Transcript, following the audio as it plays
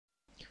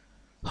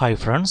Hi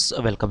friends,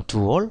 welcome to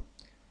all.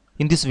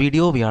 In this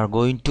video we are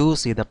going to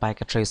see the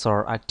packet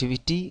tracer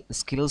activity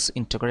skills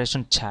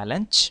integration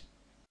challenge.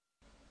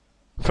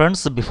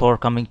 Friends, before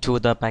coming to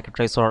the packet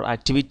tracer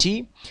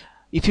activity,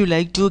 if you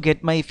like to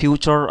get my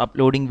future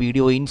uploading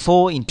video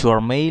info into your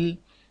mail,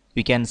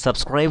 you can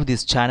subscribe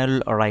this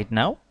channel right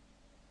now.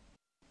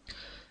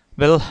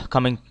 Well,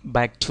 coming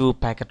back to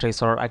packet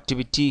tracer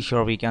activity,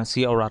 here we can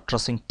see our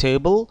addressing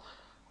table.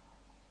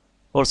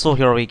 Also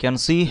here we can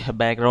see a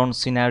background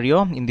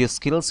scenario. In this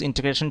skills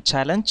integration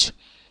challenge,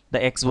 the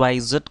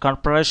XYZ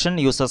corporation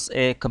uses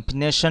a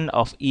combination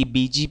of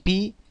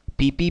eBGP,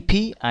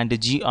 PPP and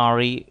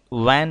GRE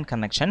WAN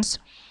connections.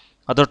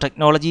 Other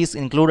technologies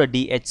include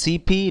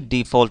DHCP,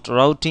 default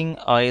routing,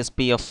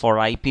 ISPF for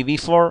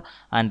IPv4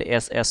 and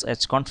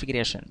SSH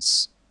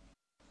configurations.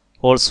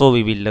 Also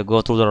we will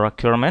go through the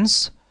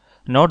requirements.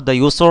 Note the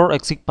user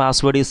exit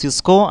password is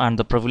Cisco and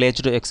the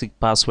privileged exit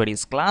password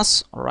is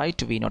class.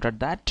 Alright, we noted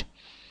that.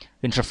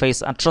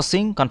 Interface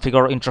addressing.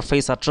 Configure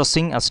interface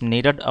addressing as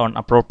needed on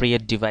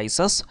appropriate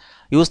devices.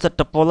 Use the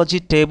topology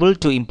table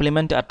to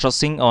implement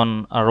addressing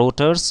on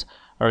routers,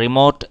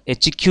 remote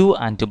HQ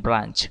and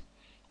branch.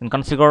 And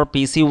configure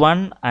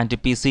PC1 and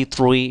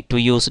PC3 to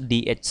use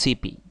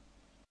DHCP.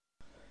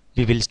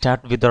 We will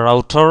start with the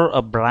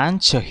router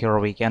branch. Here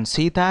we can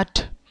see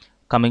that.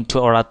 Coming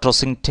to our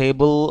addressing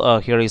table,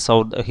 here is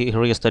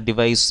the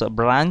device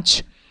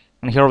branch.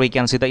 And here we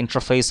can see the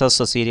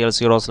interfaces serial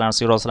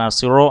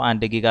 0/0/0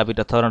 and the gigabit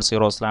Ethernet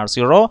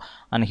 0/0,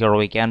 and here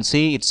we can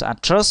see its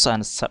address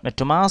and submit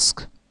to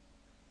mask.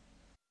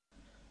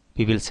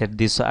 We will set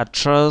this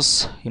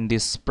address in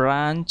this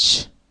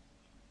branch.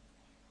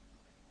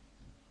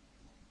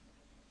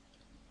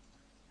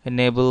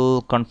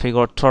 Enable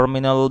configure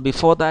terminal.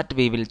 Before that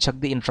we will check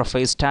the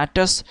interface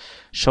status,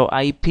 show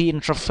IP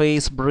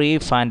interface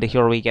brief, and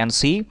here we can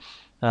see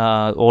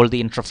all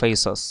the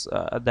interfaces.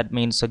 That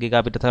means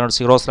gigabit Ethernet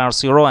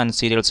 0/0 and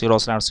serial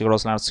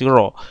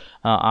 0/0/0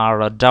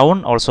 are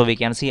down. Also we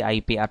can see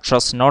IP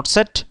address not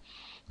set,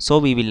 so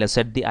we will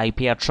set the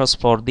IP address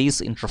for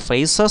these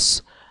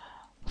interfaces.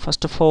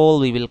 First of all,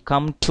 we will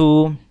come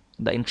to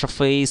the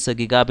interface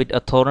gigabit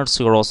Ethernet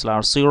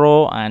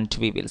 0/0 and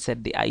we will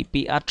set the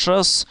IP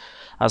address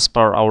as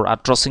per our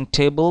addressing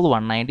table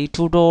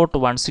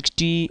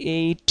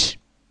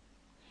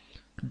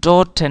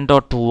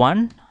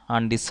 192.168.10.1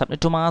 and the submit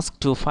to mask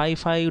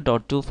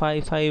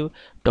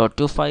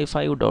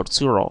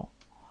 255.255.255.0,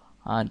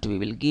 and we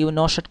will give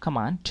no shut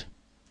command.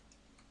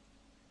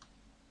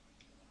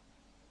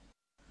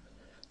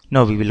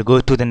 Now we will go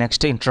to the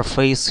next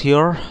interface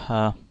here.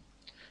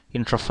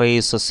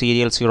 Interface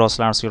serial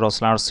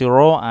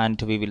 0/0/0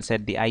 and we will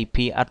set the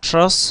IP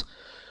address.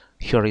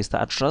 Here is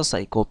the address.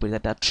 I copy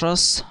that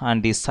address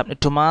and the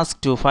submit to mask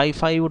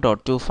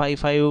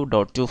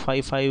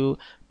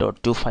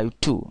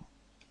 255.255.255.252.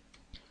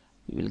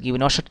 We will give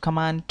no shut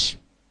command.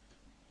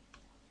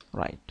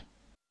 Right.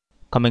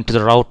 Coming to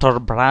the router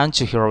branch,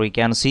 here we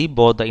can see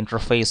both the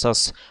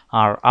interfaces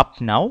are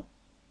up now.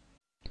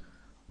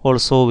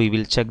 Also we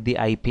will check the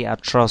IP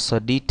address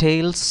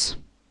details.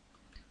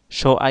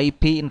 Show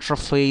IP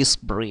interface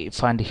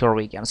brief, and here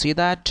we can see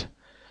that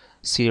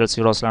serial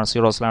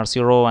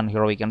 0/0/0 and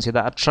here we can see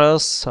the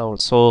address.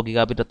 Also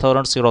gigabit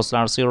Ethernet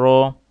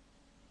 0/0.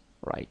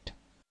 Right.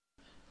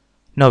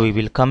 Now we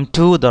will come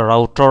to the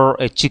router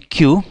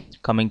HQ.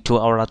 Coming to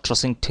our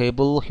addressing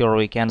table, here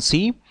we can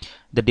see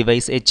the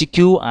device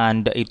HQ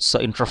and its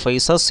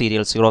interfaces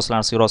serial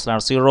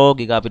 0/0/0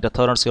 gigabit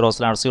Ethernet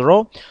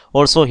 0/0.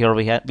 Also here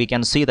we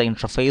can see the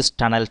interface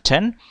tunnel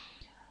 10,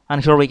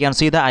 and here we can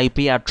see the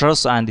IP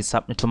address and the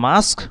submit to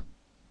mask.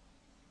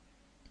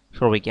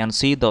 Here we can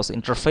see those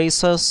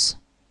interfaces.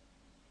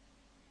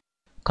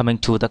 Coming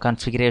to the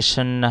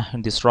configuration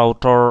in this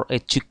router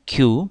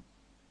HQ,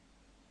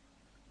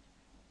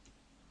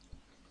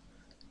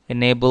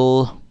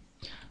 enable.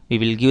 We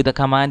will give the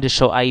command to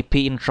show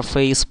IP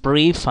interface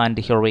brief, and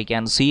here we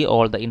can see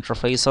all the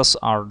interfaces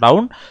are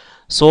down.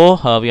 So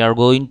we are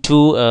going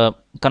to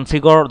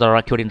configure the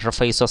required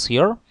interfaces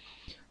here.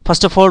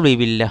 First of all, we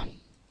will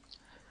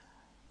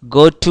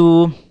go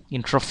to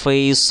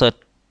interface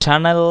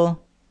tunnel.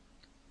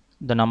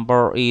 The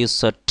number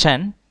is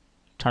 10.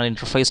 Tunnel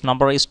interface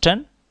number is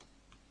 10.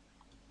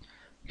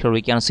 Here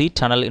we can see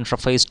tunnel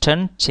interface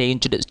 10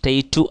 changed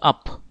state to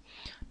up.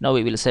 Now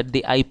we will set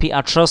the IP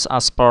address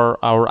as per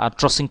our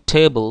addressing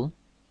table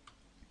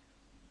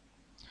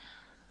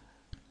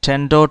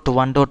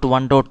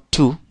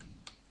 10.1.1.2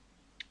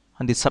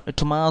 and the submit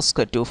to mask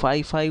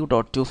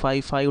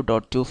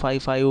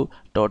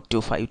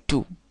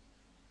 255.255.255.252.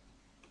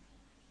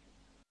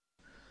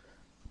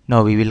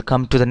 Now we will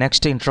come to the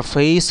next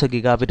interface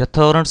gigabit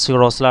Ethernet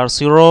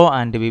 0/0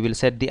 and we will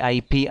set the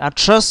IP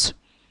address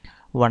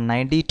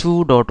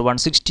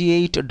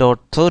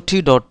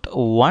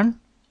 192.168.30.1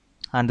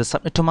 and the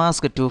submit to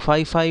mask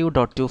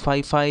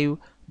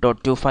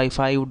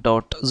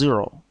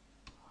 255.255.255.0.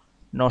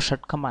 no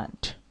shut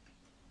command.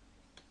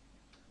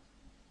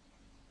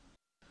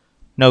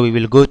 Now we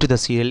will go to the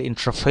serial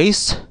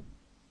interface.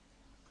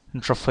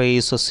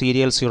 interface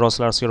serial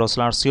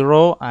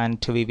 0/0/0,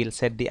 and we will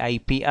set the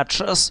IP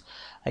address.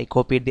 I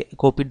copied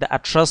the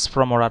address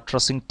from our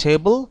addressing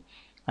table,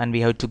 and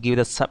we have to give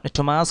the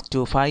subnet mask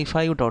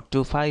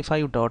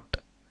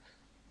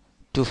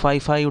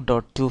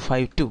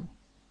 255.255.255.252.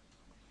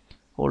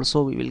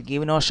 Also we will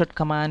give no shut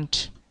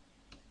command.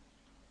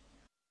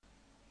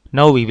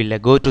 Now we will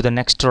go to the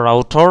next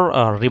router,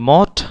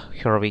 remote.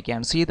 Here we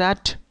can see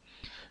that.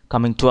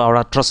 Coming to our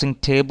addressing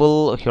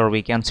table, here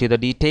we can see the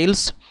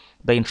details.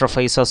 The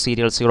interface is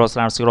serial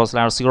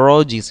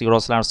 0/0/0,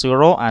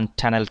 G0/0, and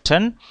tunnel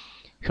 10.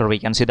 Here we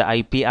can see the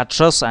IP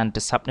address and the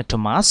subnet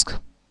mask.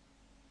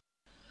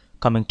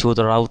 Coming to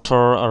the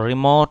router,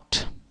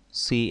 remote,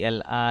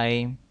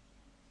 CLI,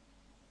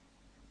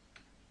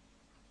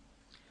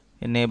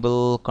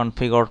 enable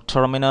configure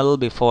terminal.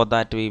 Before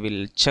that we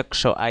will check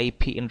show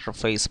IP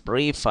interface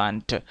brief,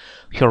 and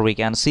here we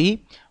can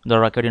see the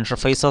record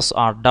interfaces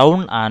are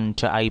down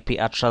and IP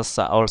address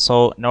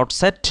also not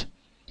set.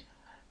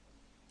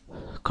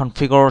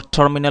 Configure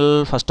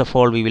terminal. First of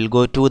all we will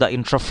go to the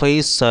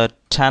interface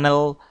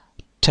channel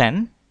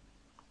 10,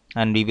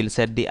 and we will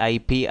set the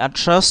IP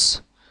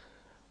address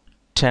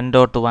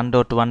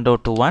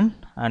 10.1.1.1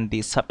 and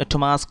the subnet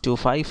mask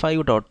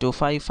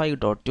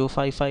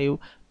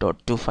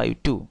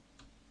 255.255.255.252.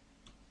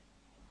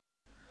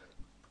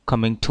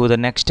 Coming to the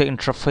next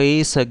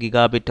interface,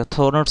 gigabit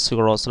Ethernet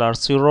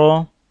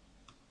 0/0,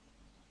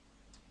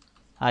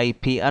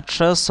 IP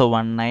address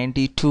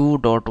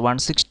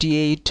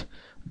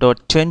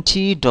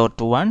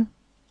 192.168.20.1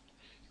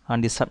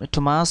 and the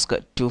subnet mask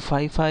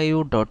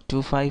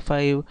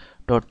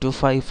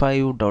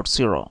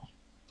 255.255.255.0.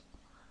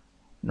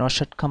 No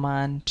shut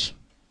command.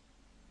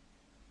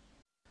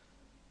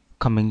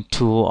 Coming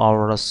to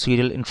our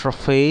serial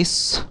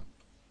interface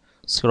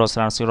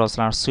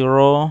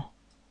 0/0/0,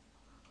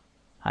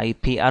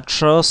 IP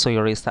address. So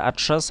here is the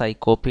address. I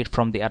copied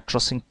from the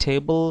addressing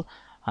table,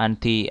 and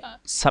the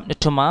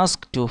subnet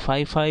mask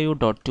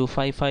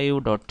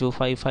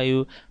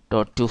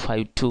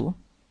 255.255.255.252.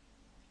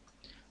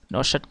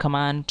 No shut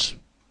command.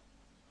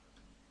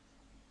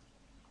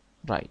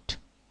 Right.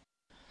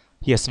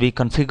 Yes, we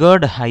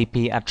configured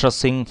IP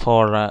addressing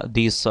for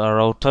these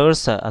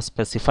routers as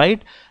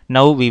specified.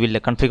 Now we will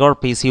configure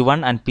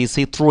PC1 and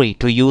PC3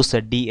 to use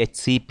a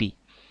DHCP.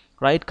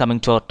 Right, coming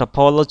to our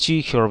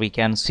topology, here we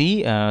can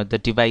see the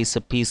device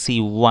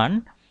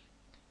PC1.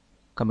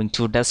 Coming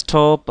to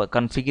desktop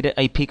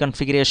IP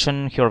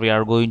configuration, here we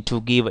are going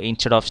to give,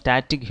 instead of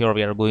static, here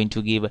we are going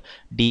to give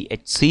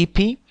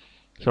DHCP.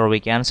 Here we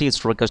can see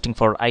it's requesting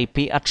for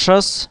IP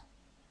address.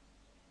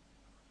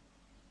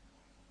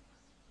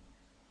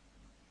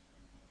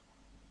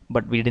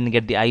 But we didn't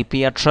get the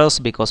IP address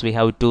because we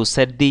have to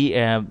set the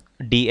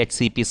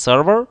DHCP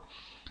server.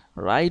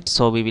 Right,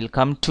 so we will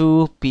come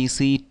to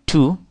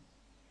PC2.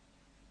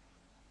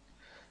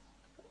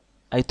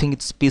 I think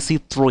it's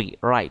PC3,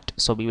 right?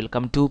 So we will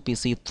come to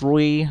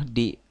PC3,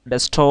 the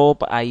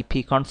desktop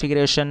IP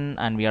configuration,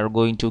 and we are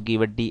going to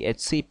give a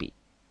DHCP.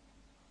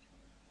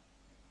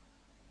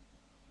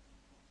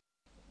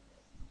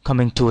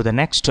 Coming to the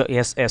next,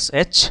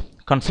 SSH.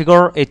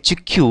 Configure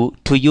HQ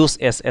to use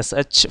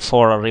SSH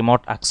for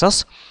remote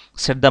access.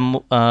 Set the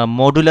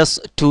modulus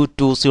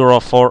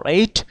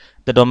 22048.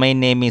 The domain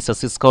name is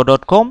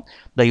cisco.com.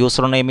 The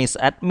username is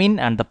admin,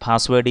 and the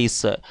password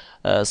is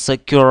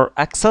secure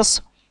access.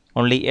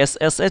 Only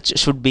SSH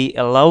should be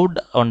allowed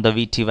on the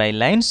VTY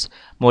lines.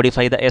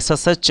 Modify the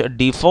SSH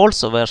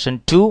defaults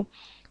version 2,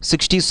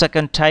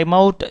 60-second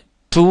timeout,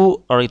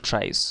 2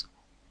 retries.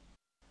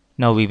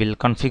 Now we will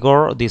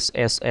configure this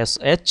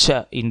SSH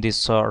in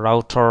this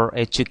router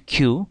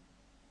HQ.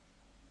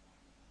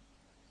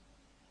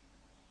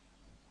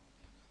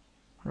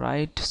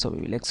 Right, so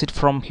we will exit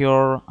from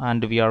here,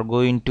 and we are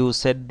going to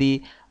set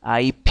the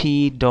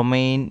IP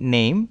domain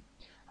name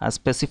as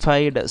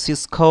specified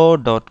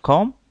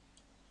cisco.com.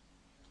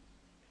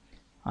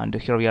 And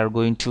here we are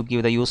going to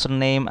give the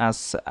username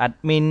as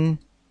admin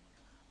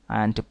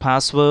and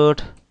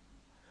password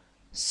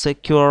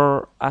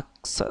secure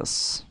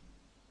access.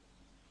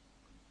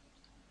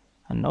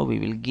 And now we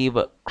will give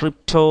a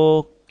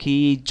crypto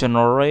key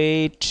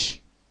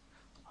generate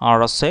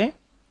RSA.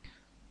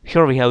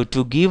 Here we have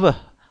to give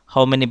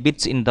how many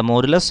bits in the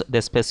modulus.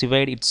 They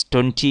specified it's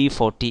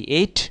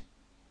 2048.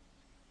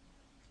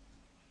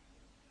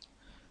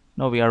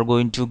 Now we are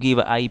going to give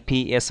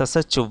IP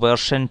SSH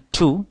version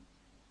 2.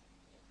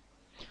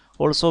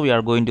 Also we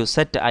are going to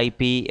set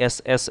IP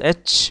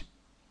SSH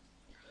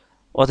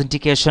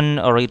authentication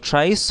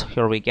retries.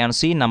 Here we can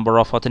see number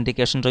of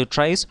authentication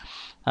retries.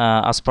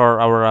 As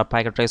per our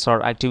packet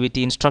tracer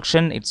activity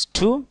instruction, it's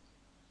 2.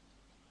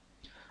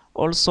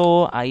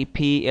 Also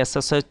IP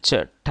SSH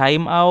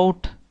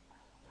timeout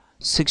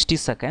 60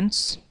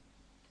 seconds.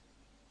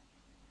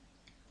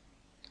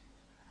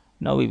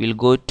 Now we will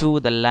go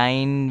to the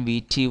line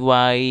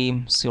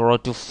VTY 0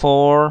 to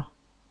 4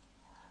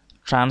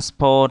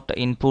 transport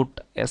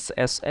input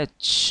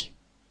SSH.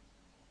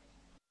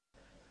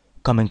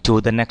 Coming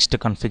to the next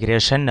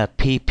configuration,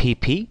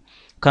 PPP.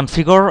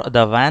 Configure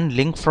the WAN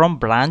link from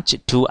branch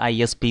to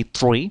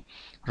ISP3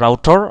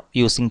 router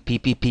using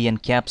PPP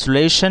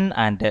encapsulation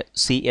and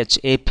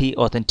CHAP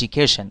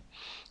authentication.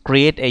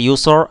 Create a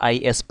user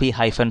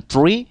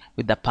ISP-3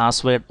 with the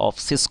password of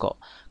Cisco.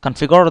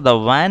 Configure the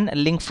WAN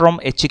link from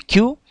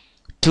HQ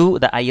to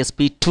the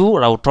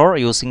ISP2 router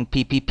using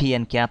PPP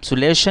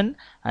encapsulation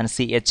and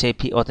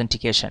CHAP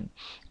authentication.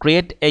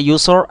 Create a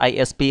user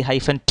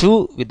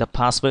ISP-2 with the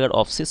password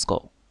of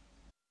Cisco.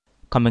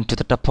 Coming to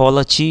the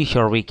topology,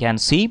 here we can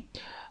see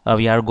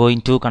we are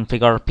going to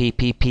configure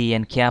PPP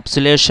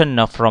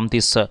encapsulation from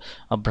this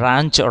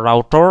branch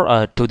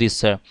router to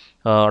this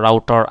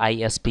router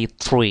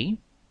ISP3.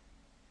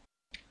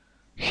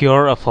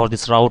 Here for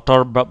this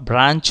router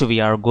branch, we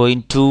are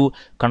going to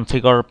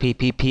configure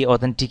PPP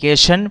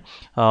authentication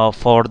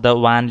for the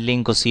WAN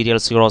link serial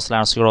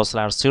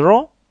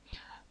 0/0/0.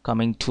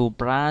 Coming to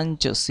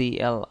branch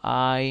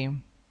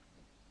CLI,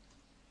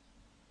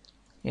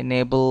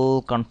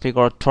 enable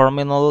configure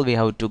terminal, we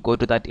have to go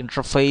to that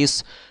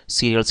interface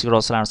serial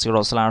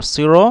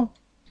 0/0/0,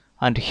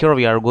 and here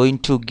we are going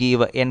to give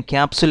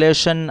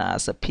encapsulation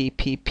as a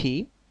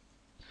PPP.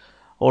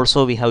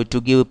 Also we have to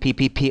give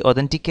PPP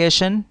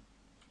authentication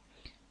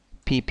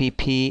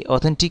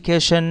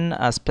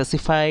as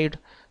specified,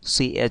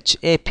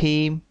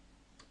 CHAP.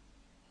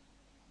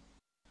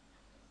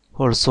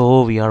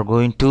 Also we are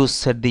going to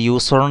set the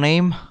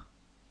username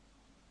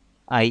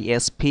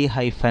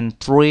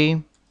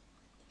ISP-3,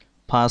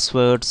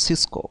 password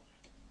Cisco.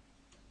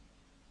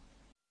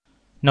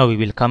 Now we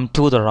will come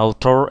to the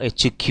router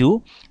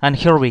HQ, and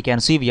here we can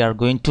see we are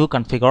going to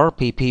configure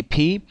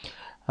PPP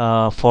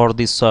for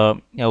this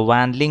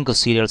WAN link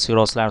serial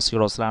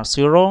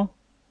 0/0/0.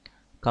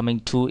 Coming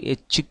to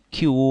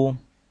HQ,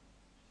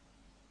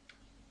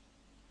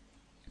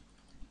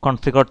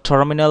 configure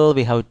terminal,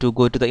 we have to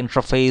go to the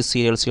interface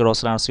serial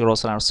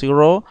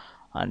 0/0/0,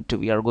 and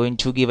we are going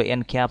to give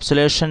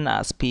encapsulation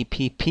as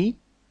PPP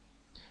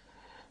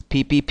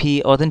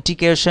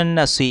authentication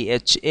as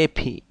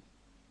CHAP.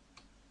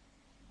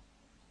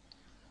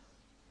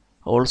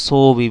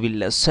 Also we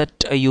will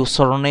set a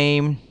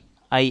username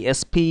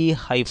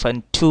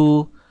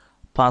ISP-2,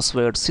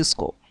 password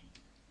Cisco.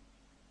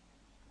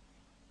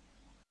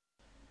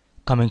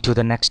 Coming to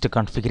the next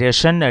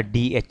configuration,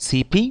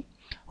 DHCP.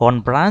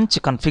 On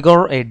branch,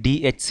 configure a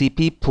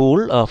DHCP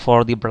pool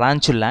for the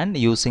branch LAN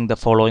using the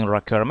following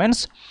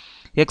requirements.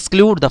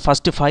 Exclude the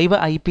first 5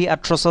 IP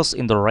addresses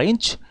in the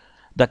range.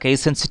 The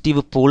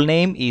case-sensitive pool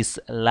name is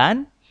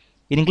LAN.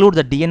 Include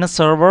the DNS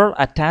server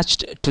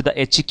attached to the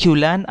HQ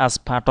LAN as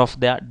part of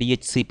the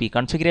DHCP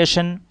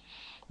configuration.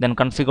 Then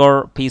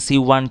configure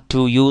PC1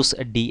 to use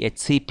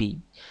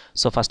DHCP.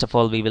 So first of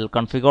all, we will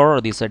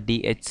configure this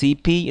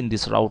DHCP in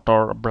this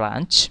router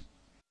branch.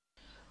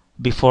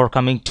 Before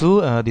coming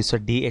to this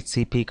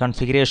DHCP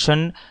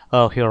configuration,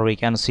 here we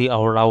can see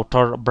our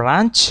router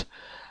branch.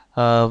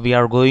 We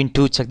are going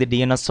to check the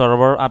DNS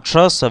server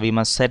address, so we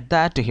must set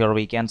that. Here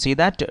we can see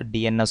that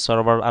DNS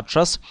server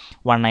address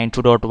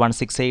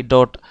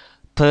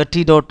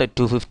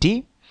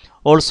 192.168.30.250.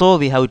 Also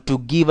we have to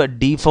give a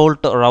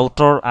default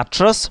router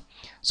address,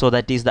 so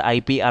that is the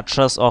IP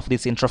address of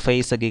this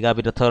interface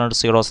gigabit Ethernet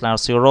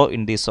 0/0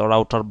 in this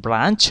router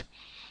branch.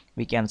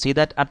 We can see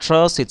that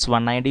address, it's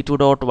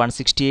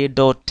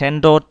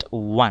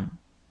 192.168.10.1.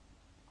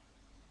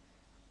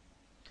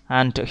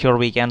 And here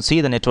we can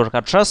see the network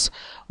address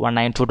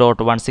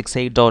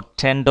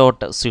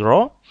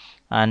 192.168.10.0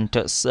 and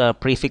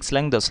prefix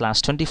length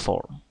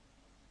 /24.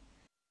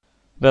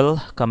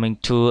 Well, coming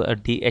to the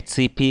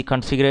DHCP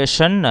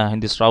configuration in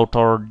this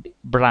router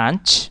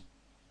branch.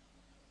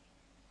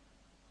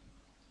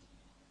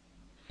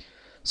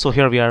 So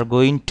here we are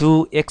going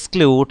to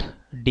exclude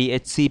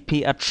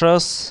DHCP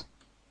address.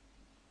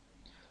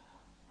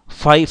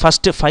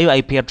 First 5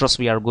 IP address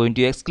we are going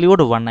to exclude,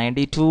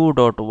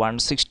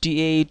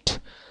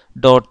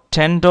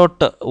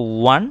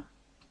 192.168.10.1.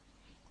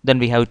 Then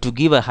we have to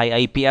give a high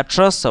IP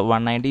address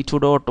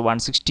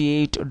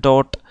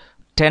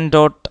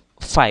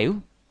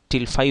 192.168.10.5.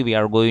 till 5 we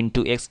are going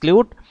to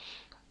exclude.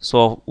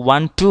 So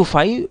 1 to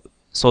 5,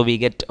 so we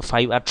get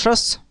 5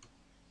 address.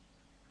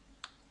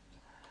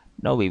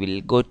 Now we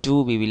will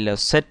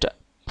set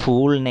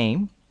pool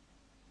name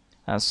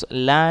as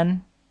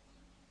LAN.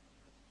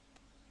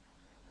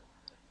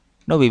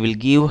 Now we will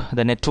give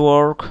the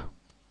network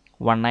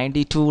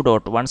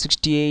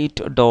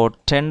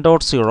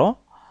 192.168.10.0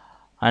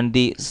 and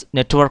the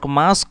network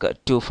mask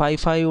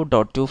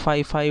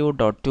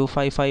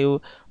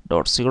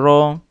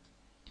 255.255.255.0.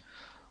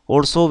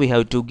 Also we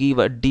have to give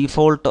a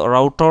default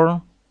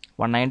router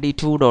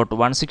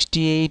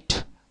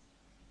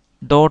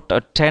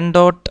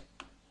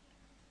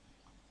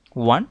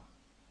 192.168.10.1.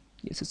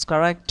 Yes, it's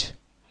correct.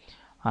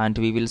 And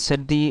we will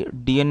set the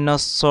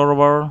DNS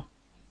server.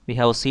 We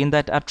have seen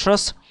that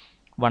address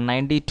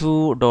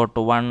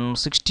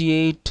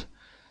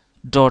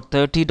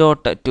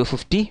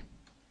 192.168.30.250.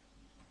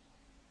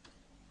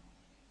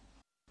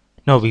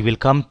 Now we will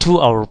come to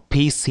our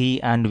PC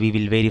and we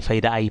will verify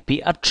the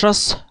IP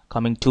address.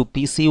 Coming to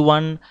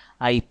PC1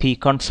 IP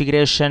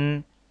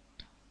configuration,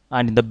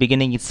 and in the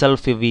beginning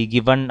itself we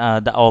given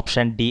the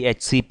option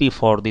DHCP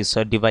for this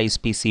device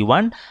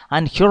PC1,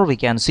 and here we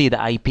can see the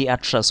IP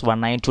address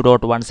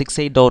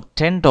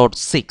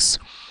 192.168.10.6,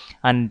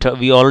 and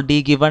we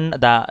already given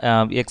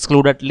the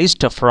excluded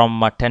list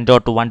from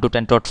 10.1 to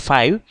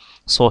 10.5,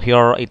 so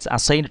here it's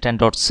assigned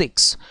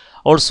 10.6.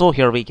 Also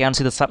here we can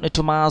see the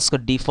subnet mask,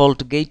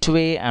 default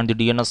gateway, and the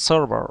DNS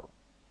server.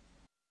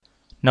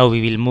 Now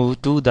we will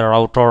move to the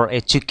router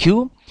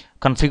HQ.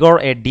 Configure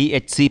a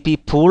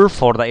DHCP pool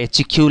for the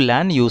HQ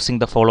LAN using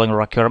the following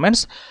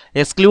requirements.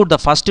 Exclude the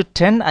first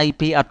 10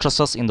 IP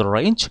addresses in the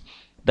range.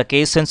 The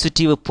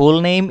case-sensitive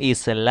pool name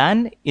is a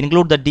LAN.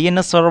 Include the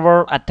DNS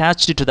server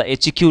attached to the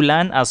HQ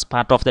LAN as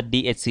part of the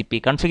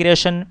DHCP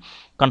configuration.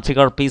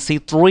 Configure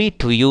PC3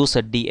 to use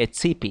a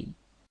DHCP.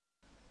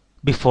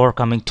 Before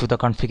coming to the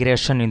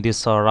configuration in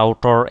this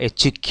router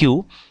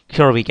HQ,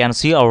 here we can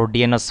see our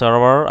DNS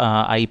server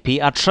IP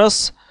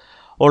address.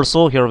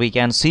 Also here we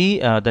can see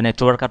the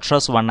network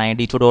address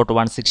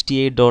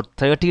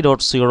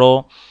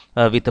 192.168.30.0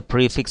 with the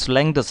prefix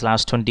length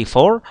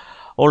 /24.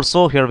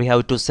 Also here we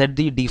have to set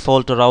the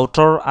default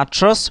router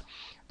address.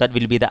 That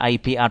will be the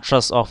IP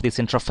address of this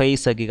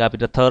interface,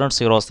 gigabit Ethernet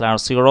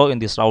 0/0 in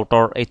this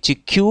router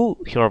HQ.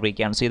 Here we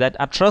can see that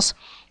address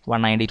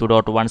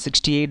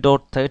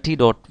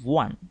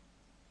 192.168.30.1.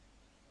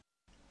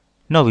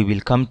 Now we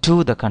will come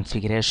to the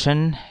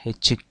configuration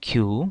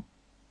HQ.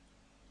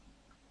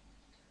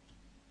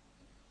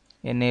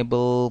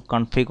 Enable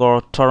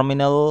configure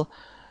terminal.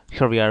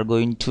 Here we are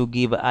going to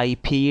give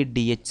IP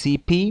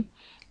DHCP.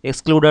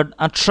 Excluded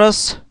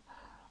address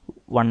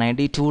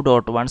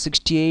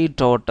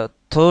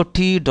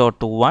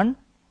 192.168.30.1,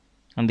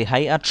 and the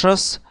high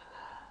address,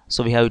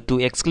 so we have to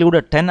exclude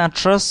a 10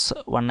 address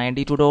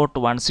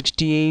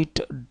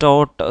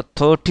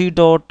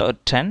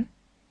 192.168.30.10.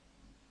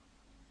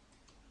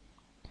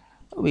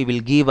 We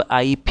will give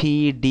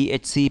IP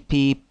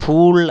DHCP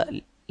pool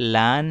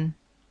LAN.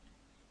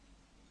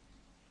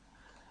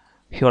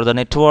 Here the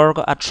network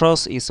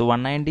address is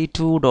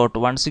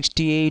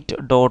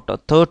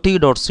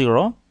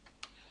 192.168.30.0,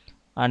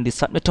 and the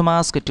subnet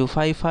mask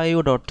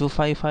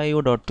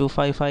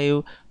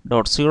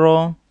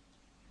 255.255.255.0.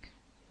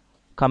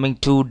 Coming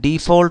to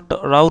default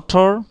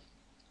router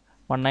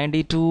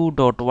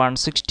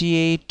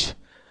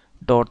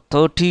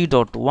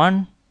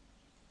 192.168.30.1.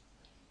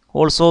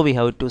 Also we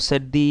have to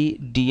set the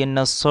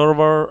DNS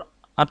server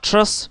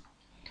address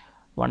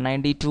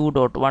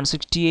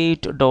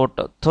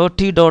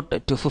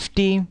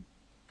 192.168.30.250.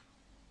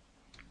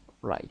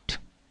 right.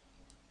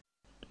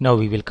 Now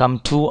we will come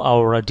to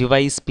our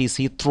device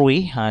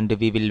PC3 and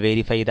we will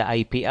verify the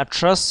IP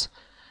address.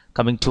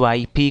 Coming to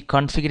IP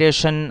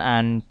configuration,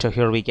 and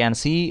here we can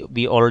see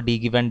we already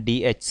given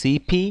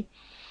DHCP,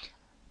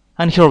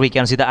 and here we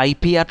can see the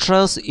IP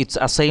address. It's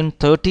assigned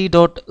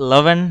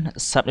 30.11,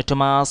 subnet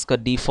mask,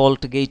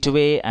 default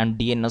gateway, and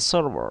DNS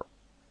server.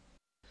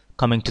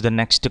 Coming to the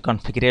next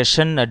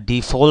configuration,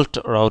 default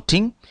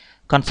routing.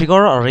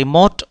 Configure a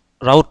remote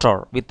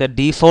router with the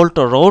default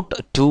route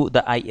to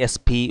the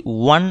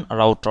ISP1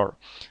 router.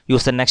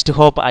 Use the next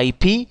hop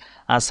IP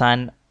as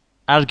an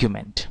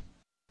argument.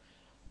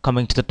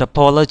 Coming to the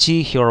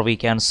topology, here we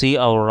can see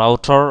our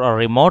router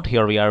remote.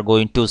 Here we are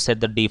going to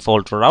set the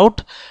default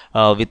route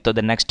with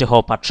the next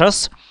hop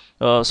address.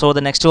 So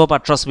the next hop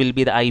address will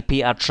be the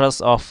IP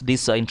address of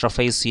this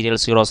interface serial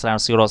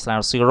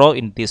 0/0/0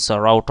 in this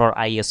router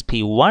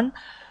ISP1.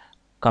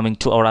 Coming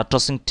to our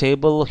addressing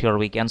table, here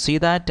we can see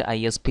that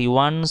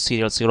ISP1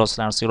 serial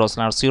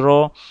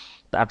 0/0/0.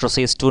 The address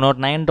is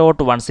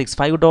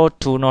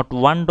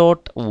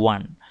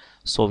 209.165.201.1.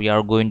 So we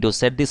are going to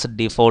set this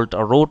default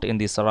route in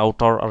this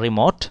router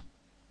remote.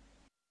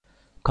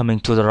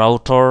 Coming to the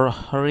router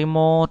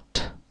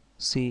remote,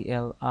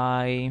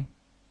 CLI,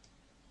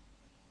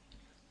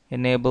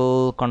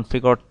 enable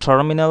configure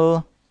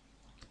terminal,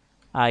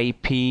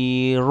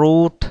 IP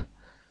route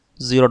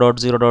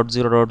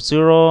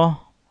 0.0.0.0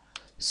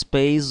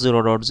 space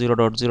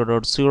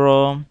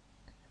 0.0.0.0.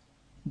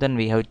 Then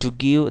we have to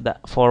give the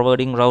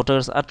forwarding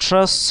router's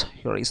address.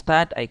 Here is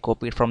that. I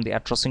copied from the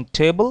addressing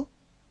table.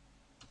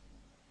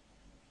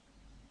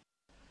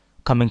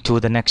 Coming to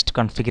the next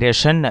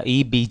configuration,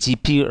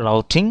 eBGP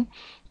routing.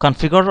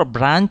 Configure a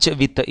branch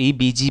with the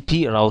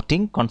eBGP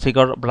routing.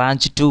 Configure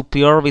branch to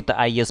pair with the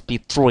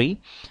ISP3.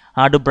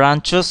 Add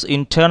branches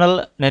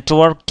internal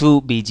network to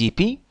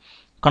BGP.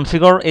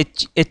 Configure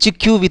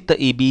HQ with the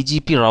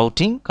eBGP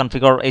routing.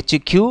 Configure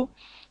HQ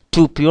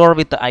to pair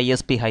with the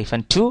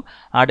ISP-2.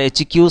 Add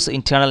HQ's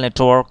internal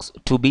networks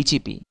to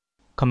BGP.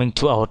 Coming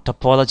to our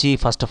topology,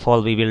 first of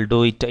all we will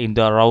do it in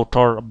the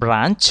router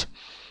branch.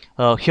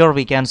 Here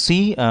we can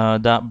see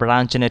the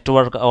branch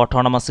network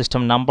autonomous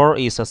system number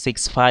is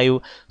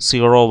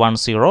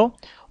 65010.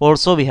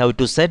 Also we have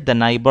to set the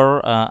neighbor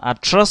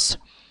address.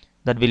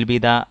 That will be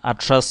the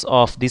address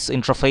of this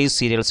interface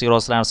serial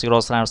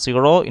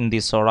 0/0/0 in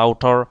this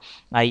router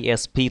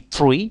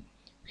ISP3.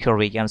 Here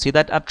we can see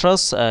that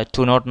address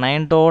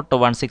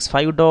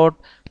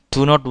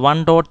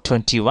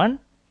 209.165.201.21.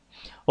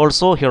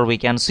 Also here we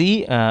can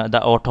see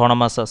the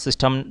autonomous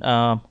system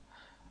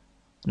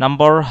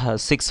number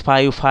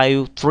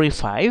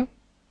 65535.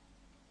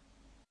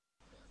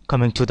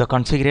 Coming to the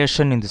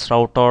configuration in this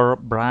router,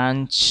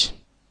 branch,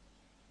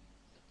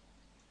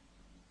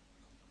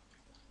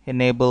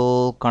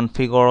 enable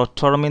configure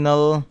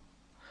terminal,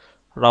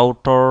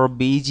 router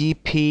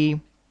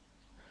BGP.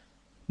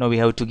 Now we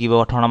have to give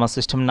autonomous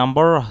system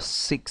number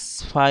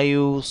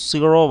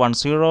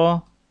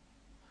 65010.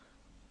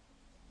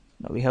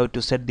 Now we have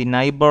to set the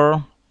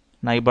neighbor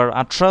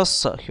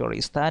address. Here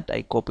is that.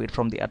 I copied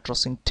from the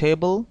addressing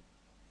table.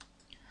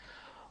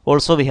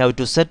 Also we have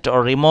to set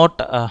a remote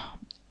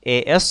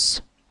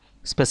AS,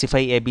 specify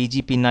a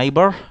BGP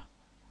neighbor.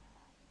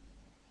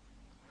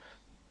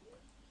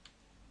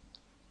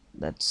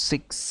 That's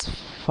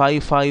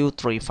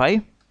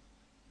 65535.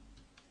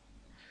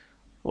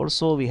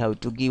 Also we have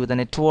to give the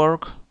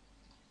network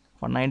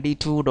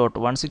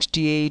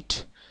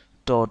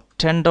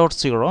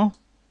 192.168.10.0,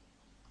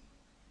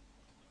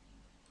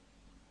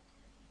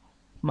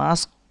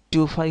 mask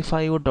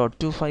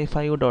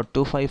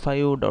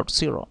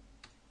 255.255.255.0.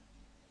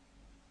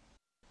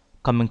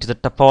 Coming to the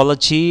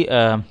topology,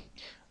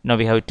 now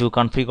we have to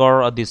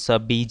configure this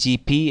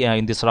BGP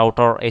in this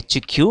router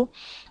HQ.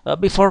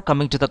 Before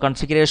coming to the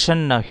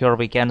configuration, here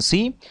we can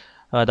see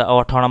the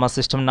autonomous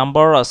system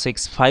number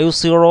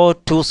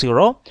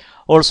 65020.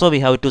 Also we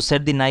have to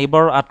set the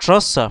neighbor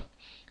address.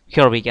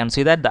 Here we can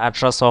see that the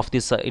address of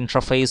this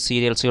interface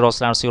serial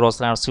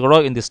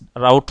 0/0/0 in this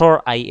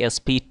router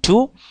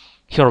ISP2.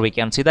 Here we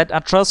can see that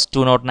address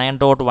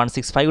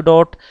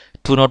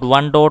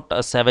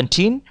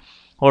 209.165.201.17.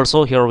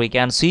 Also here we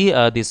can see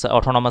this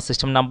autonomous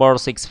system number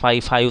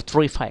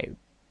 65535.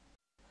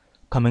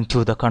 Coming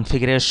to the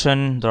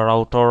configuration, the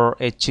router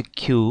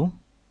HQ,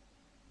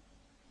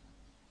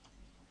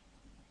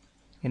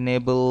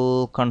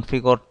 enable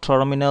configure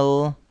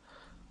terminal,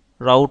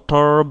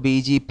 router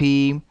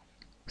BGP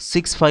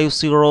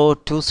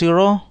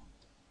 65020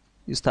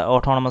 is the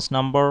autonomous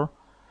number.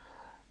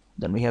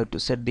 Then we have to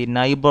set the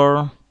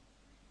neighbor.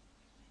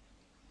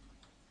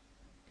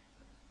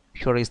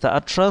 Here is the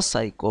address.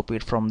 I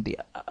copied from the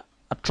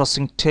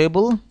addressing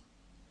table.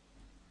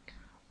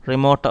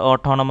 Remote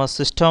autonomous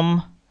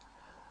system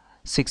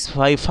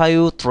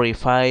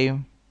 65535.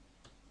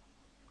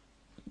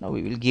 Now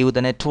we will give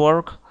the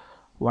network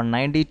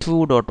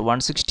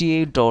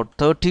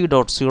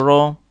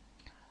 192.168.30.0,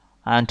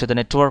 and to the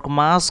network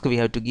mask we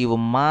have to give a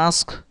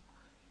mask,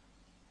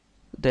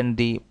 then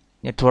the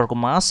network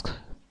mask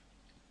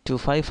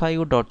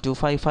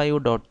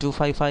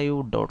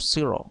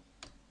 255.255.255.0.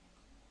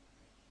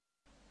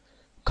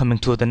 Coming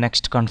to the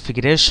next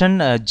configuration,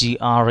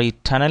 GRE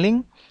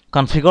tunneling.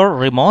 Configure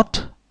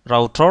remote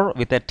router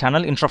with a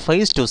tunnel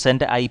interface to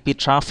send IP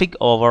traffic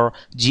over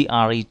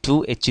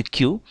GRE2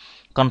 HQ.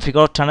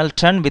 Configure tunnel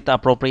 10 with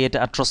appropriate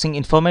addressing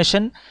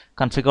information.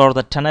 Configure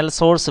the tunnel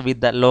source with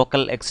the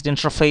local exit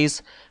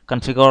interface.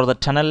 Configure the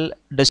tunnel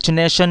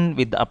destination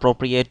with the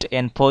appropriate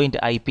endpoint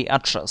IP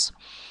address.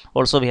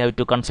 Also we have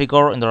to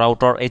configure in the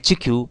router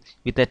HQ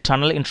with a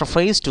tunnel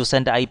interface to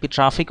send IP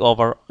traffic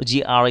over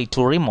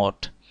GRE2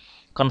 remote.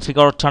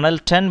 Configure tunnel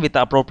 10 with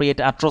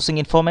appropriate addressing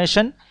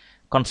information.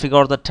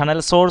 Configure the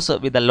tunnel source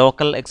with the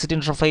local exit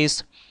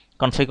interface.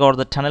 Configure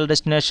the tunnel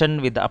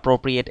destination with the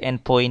appropriate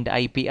endpoint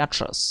IP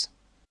address.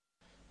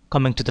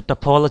 Coming to the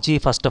topology,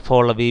 first of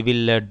all we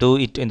will do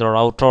it in the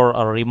router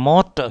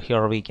remote.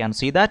 Here we can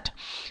see that.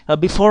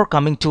 Before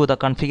coming to the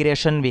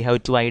configuration, we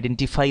have to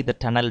identify the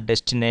tunnel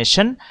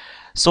destination.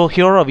 So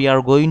here we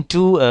are going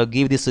to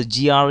give this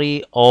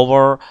GRE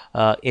over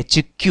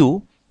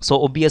HQ.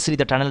 So obviously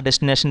the tunnel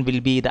destination will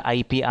be the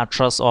IP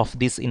address of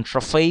this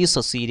interface,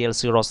 serial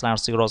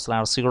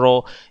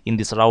 0/0/0 in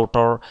this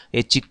router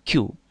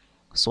HQ.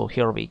 So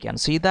here we can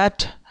see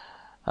that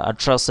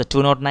address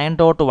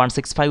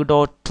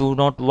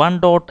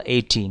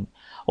 209.165.201.18.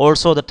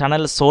 Also the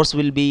tunnel source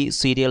will be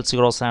serial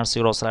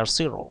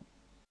 0/0/0.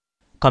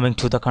 Coming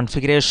to the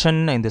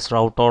configuration in this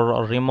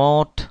router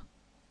remote,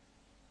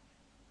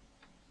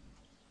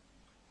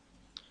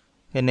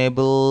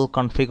 enable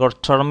configure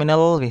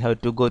terminal. We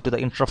have to go to the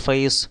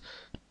interface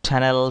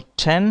tunnel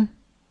 10,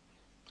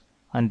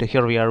 and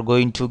here we are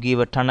going to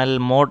give a tunnel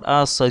mode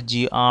as a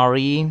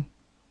GRE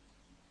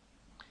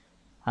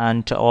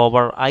and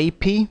over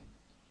IP,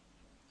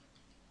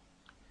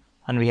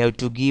 and we have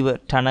to give a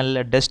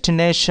tunnel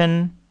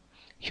destination.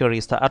 Here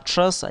is the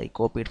address. I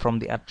copied from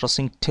the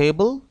addressing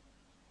table.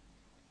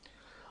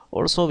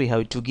 Also we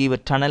have to give a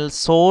tunnel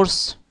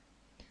source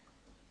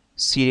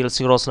serial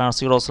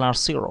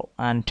 0/0/0,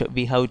 and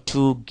we have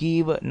to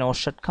give no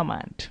shut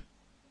command.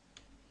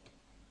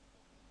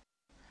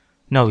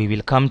 Now we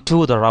will come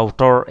to the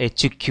router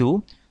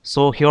HQ.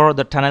 So here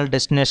the tunnel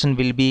destination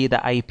will be the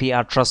IP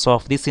address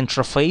of this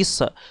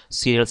interface,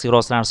 serial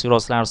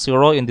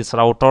 0/0/0 in this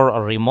router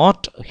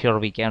remote. Here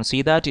we can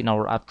see that in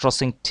our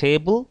addressing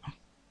table.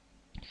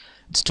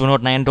 It's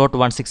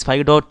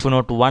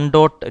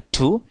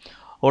 209.165.201.2.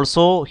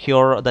 Also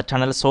here the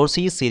tunnel source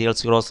is serial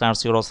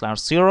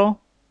 0/0/0.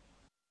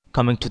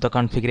 Coming to the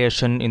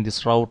configuration in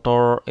this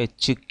router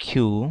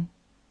HQ,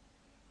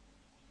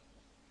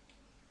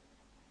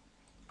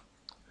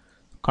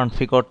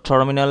 configure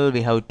terminal,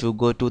 we have to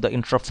go to the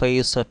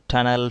interface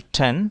tunnel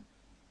 10,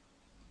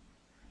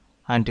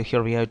 and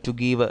here we have to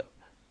give a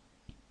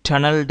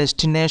tunnel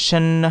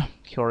destination.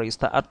 Here is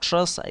the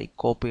address. I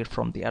copied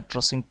from the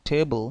addressing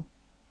table,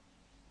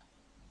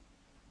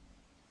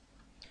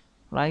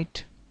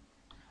 right?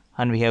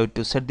 And we have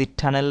to set the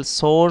tunnel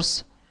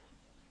source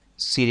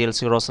serial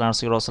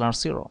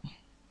 0/0/0.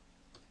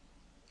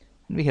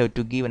 And we have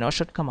to give an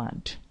offset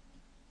command.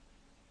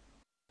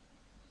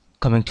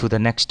 Coming to the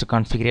next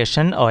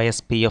configuration,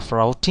 OSPF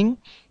routing.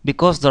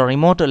 Because the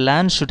remote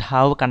LAN should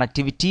have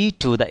connectivity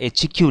to the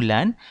HQ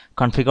LAN,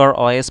 configure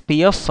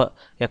OSPF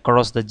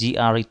across the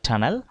GRE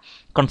tunnel.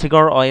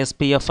 Configure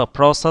OSPF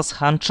process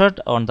 100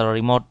 on the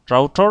remote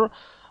router.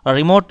 A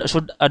remote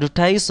should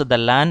advertise the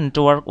LAN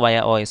network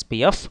via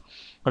OSPF.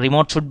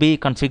 Remote should be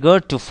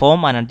configured to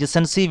form an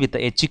adjacency with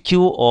the HQ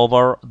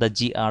over the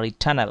GRE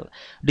tunnel.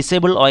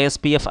 Disable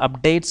OSPF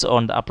updates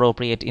on the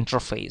appropriate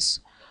interface.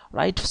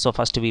 Right, so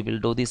first we will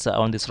do this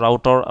on this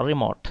router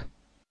remote.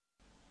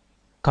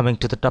 Coming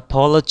to the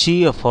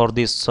topology for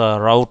this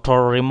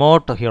router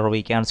remote, here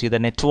we can see the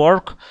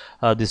network,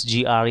 this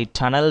GRE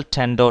tunnel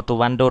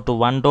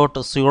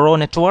 10.1.1.0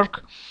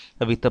 network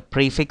with the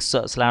prefix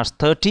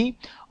 /30.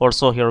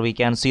 Also here we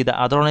can see the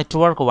other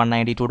network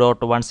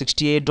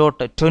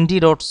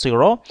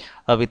 192.168.20.0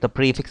 with the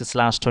prefix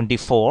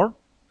 /24.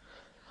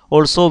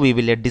 Also, we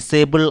will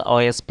disable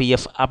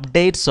OSPF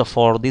updates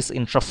for this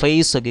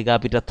interface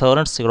gigabit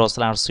Ethernet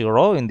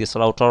 0/0 in this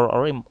router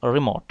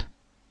remote.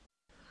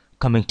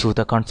 Coming to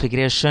the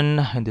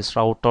configuration in this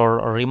router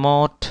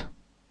remote,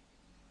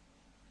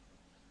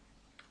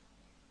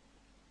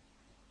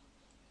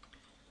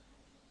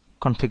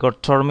 configure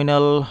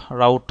terminal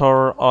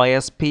router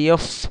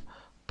OSPF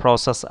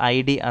process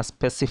ID as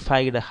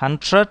specified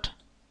 100.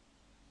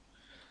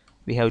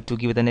 We have to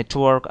give the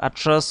network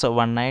address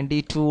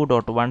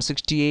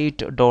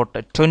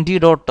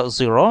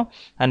 192.168.20.0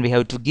 and we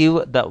have to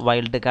give the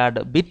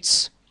wildcard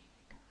bits.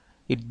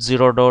 It's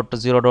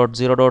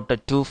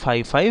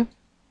 0.0.0.255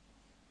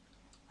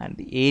 and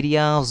the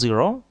area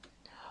 0.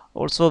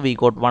 Also we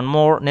got one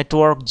more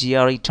network,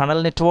 GRE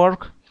tunnel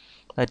network,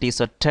 that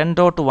is a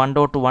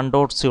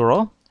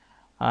 10.1.1.0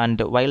 and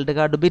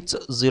wildcard bits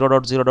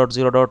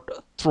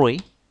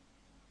 0.0.0.3,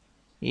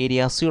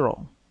 area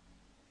 0.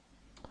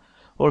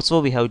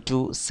 Also, we have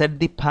to set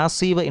the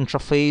passive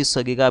interface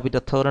gigabit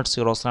Ethernet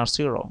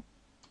 0/0.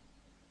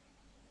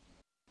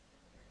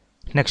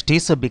 Next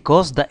is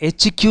because the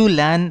HQ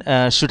LAN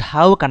should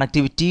have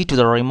connectivity to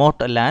the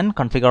remote LAN,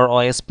 configure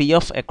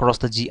OSPF across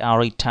the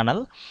GRE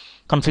tunnel.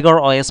 Configure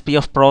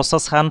OSPF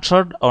process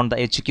 100 on the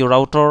HQ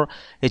router.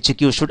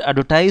 HQ should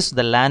advertise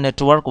the LAN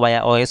network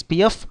via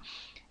OSPF.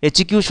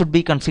 HQ should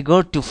be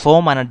configured to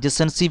form an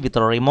adjacency with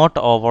a remote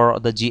over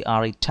the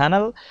GRE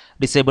tunnel.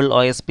 Disable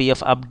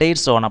OSPF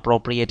updates on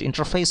appropriate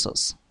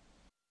interfaces.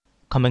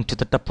 Coming to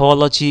the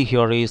topology,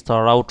 here is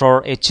the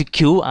router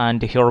HQ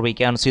and here we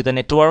can see the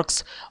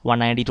networks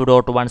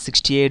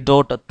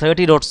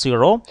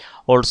 192.168.30.0.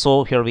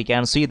 Also here we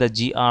can see the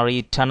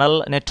GRE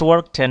tunnel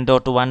network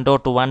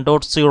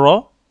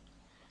 10.1.1.0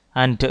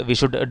 and we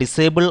should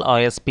disable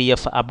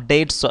OSPF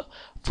updates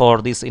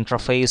for this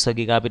interface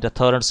gigabit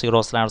Ethernet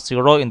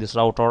 0/0 in this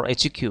router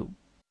HQ.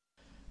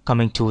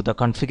 Coming to the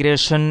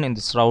configuration in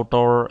this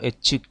router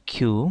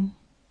HQ,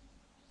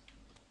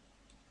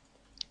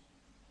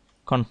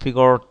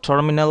 configure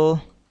terminal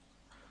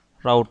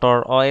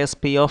router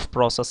OSPF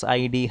process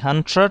ID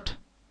 100.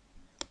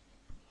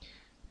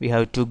 We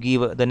have to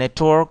give the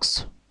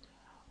networks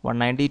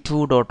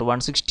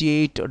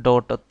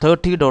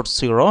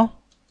 192.168.30.0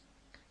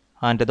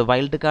 and the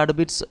wildcard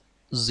bits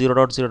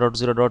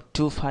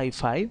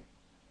 0.0.0.255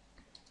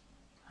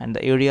 and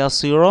the area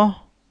 0.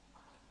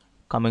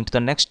 Coming to the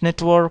next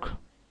network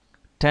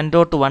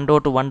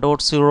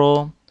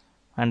 10.1.1.0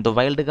 and the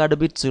wildcard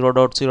bit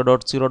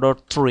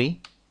 0.0.0.3,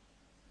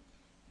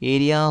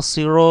 area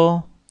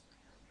 0.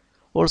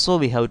 Also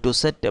we have to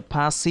set a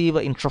passive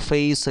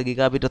interface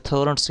gigabit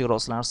Ethernet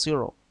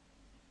 0/0.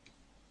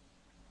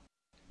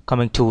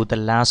 Coming to the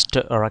last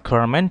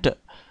requirement,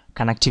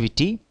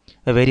 connectivity.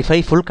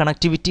 Verify full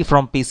connectivity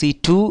from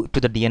PC2 to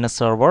the DNS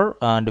server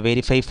and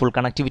verify full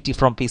connectivity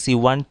from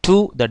PC1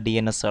 to the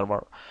DNS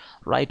server.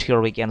 Right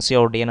here we can see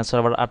our DNS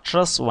server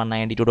address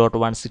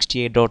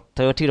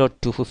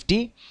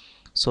 192.168.30.250.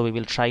 So we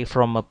will try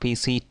from a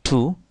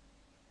PC2.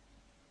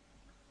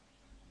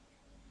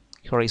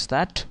 Here is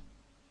that.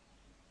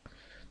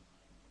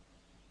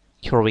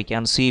 Here we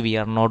can see we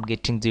are not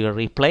getting the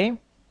replay.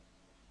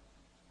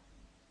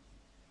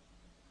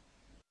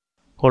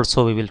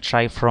 Also we will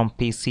try from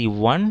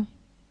PC1.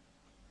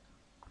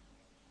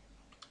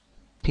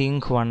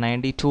 Ping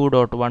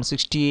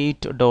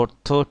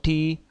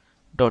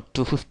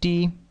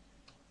 192.168.30.250.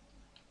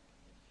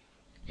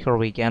 Here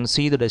we can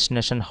see the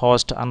destination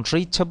host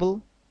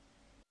unreachable.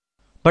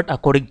 But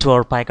according to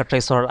our packet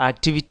tracer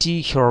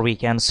activity, here we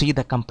can see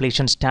the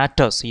completion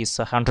status is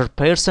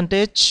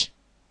 100%.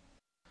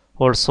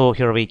 Also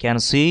here we can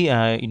see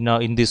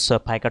in this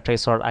packet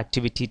tracer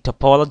activity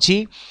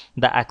topology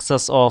the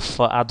access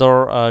of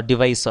other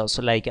devices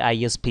like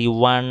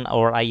ISP1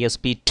 or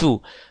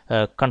ISP2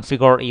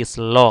 configure is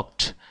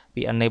locked.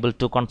 We are unable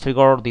to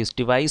configure these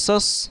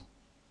devices.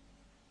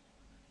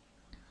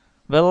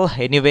 Well,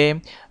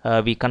 anyway,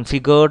 we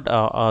configured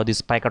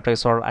this packet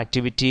tracer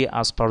activity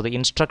as per the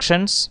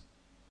instructions.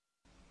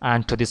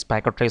 And to this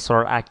packet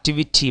tracer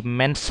activity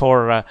meant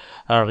for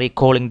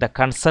recalling the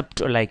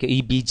concept like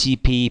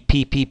EBGP,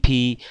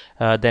 PPP,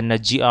 then a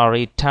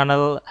GRE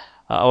tunnel,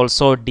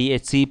 also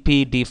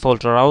DHCP,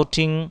 default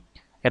routing,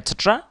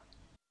 etc.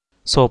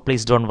 So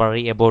please don't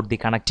worry about the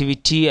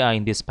connectivity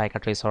in this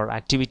packet tracer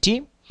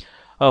activity.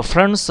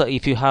 Friends,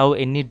 if you have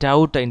any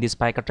doubt in this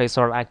packet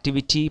tracer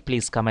activity,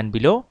 please comment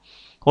below.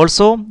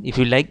 Also, if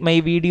you like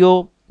my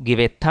video, give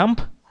a thumb.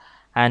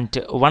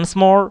 And once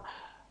more,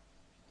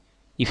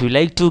 if you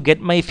like to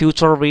get my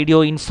future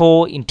video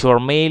info into your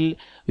mail,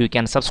 you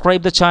can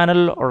subscribe the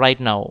channel right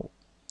now.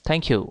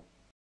 Thank you.